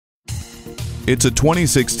It's a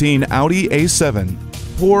 2016 Audi A7.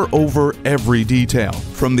 Pour over every detail,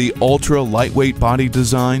 from the ultra-lightweight body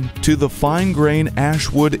design to the fine-grain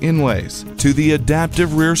ashwood inlays to the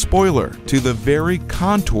adaptive rear spoiler to the very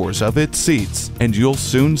contours of its seats, and you'll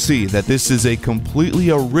soon see that this is a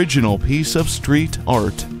completely original piece of street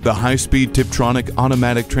art. The high-speed Tiptronic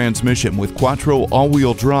automatic transmission with quattro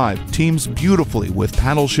all-wheel drive teams beautifully with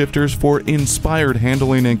paddle shifters for inspired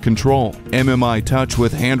handling and control, MMI touch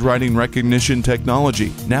with handwriting recognition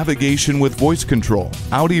technology, navigation with voice control,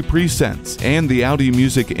 Audi Presense, and the Audi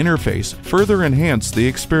Music interface further enhance the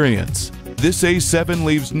experience. This A7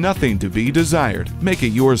 leaves nothing to be desired. Make it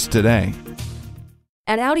yours today.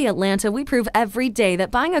 At Audi Atlanta, we prove every day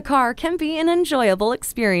that buying a car can be an enjoyable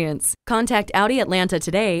experience. Contact Audi Atlanta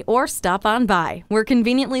today or stop on by. We're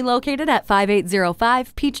conveniently located at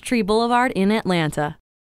 5805 Peachtree Boulevard in Atlanta.